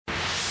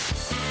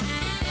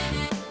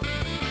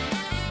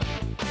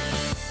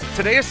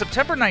Today is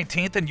September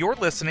 19th, and you're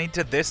listening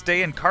to This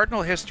Day in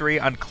Cardinal History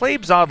on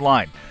Claibs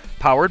Online,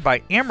 powered by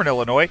Ameren,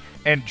 Illinois,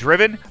 and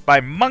driven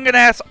by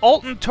Mungenast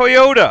Alton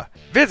Toyota.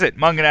 Visit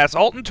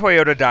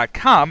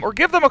mungenastaltontoyota.com or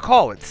give them a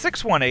call at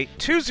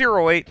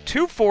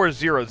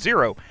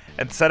 618-208-2400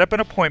 and set up an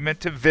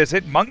appointment to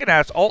visit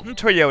Mungenast Alton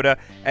Toyota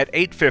at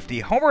 850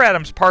 Homer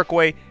Adams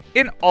Parkway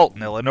in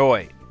Alton,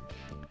 Illinois.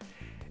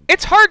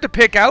 It's hard to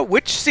pick out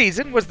which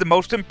season was the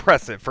most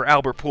impressive for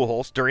Albert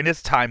Pujols during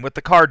his time with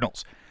the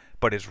Cardinals,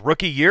 but his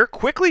rookie year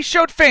quickly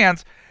showed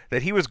fans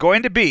that he was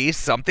going to be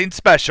something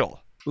special.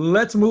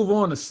 Let's move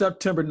on to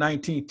September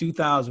 19,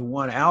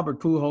 2001. Albert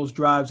Pujols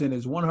drives in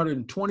his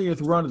 120th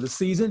run of the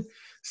season,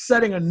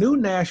 setting a new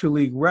National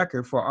League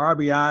record for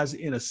RBIs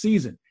in a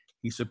season.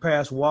 He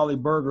surpassed Wally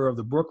Berger of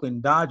the Brooklyn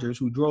Dodgers,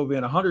 who drove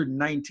in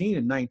 119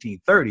 in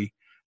 1930.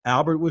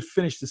 Albert would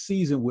finish the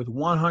season with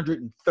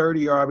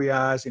 130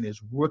 RBIs in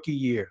his rookie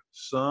year.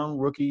 Some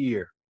rookie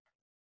year.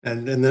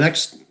 And in the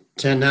next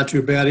 10, not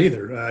too bad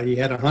either. He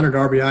had 100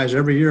 RBIs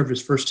every year of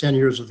his first 10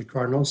 years with the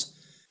Cardinals.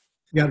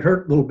 He got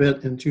hurt a little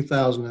bit in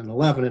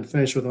 2011 and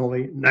finished with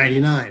only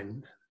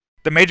 99.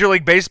 The Major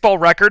League Baseball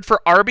record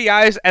for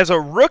RBIs as a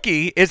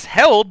rookie is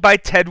held by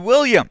Ted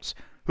Williams,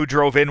 who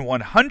drove in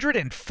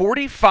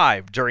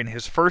 145 during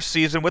his first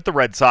season with the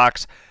Red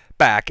Sox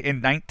back in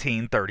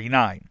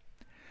 1939.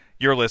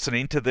 You're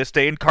listening to This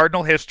Day in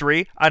Cardinal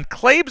History on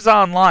Claibs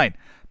Online,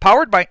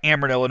 powered by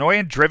Ameren, Illinois,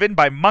 and driven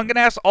by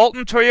Mungenast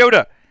Alton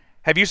Toyota.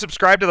 Have you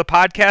subscribed to the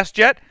podcast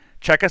yet?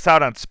 Check us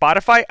out on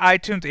Spotify,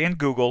 iTunes, and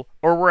Google,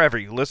 or wherever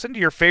you listen to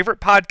your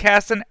favorite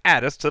podcasts and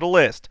add us to the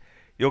list.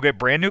 You'll get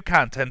brand new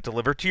content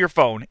delivered to your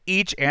phone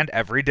each and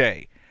every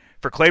day.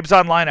 For Claibs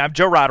Online, I'm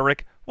Joe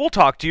Roderick. We'll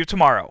talk to you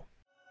tomorrow.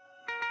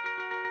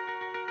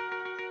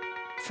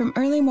 From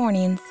early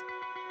mornings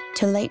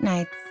to late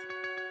nights,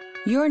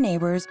 your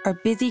neighbors are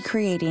busy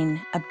creating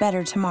a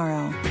better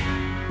tomorrow.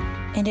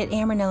 And at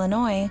Ameren,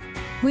 Illinois,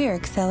 we're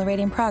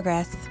accelerating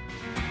progress.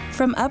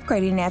 From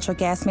upgrading natural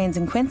gas mains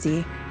in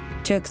Quincy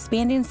to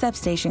expanding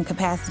substation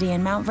capacity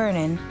in Mount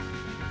Vernon.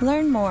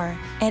 Learn more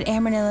at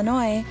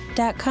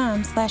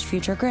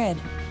amerenillinois.com/futuregrid.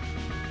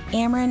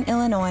 Ameren,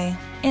 Illinois,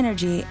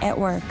 energy at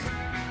work.